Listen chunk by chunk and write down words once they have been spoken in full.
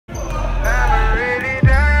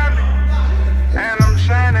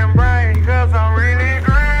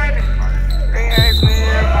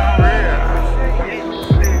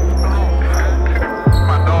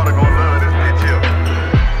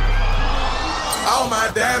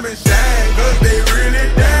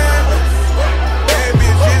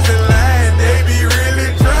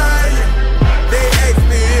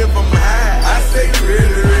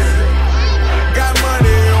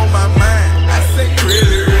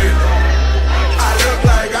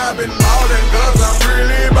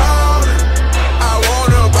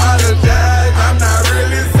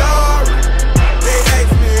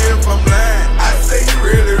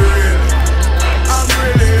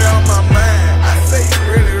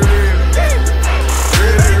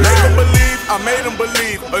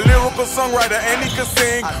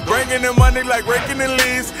Bringing the money like raking the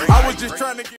leaves. I was just trying to get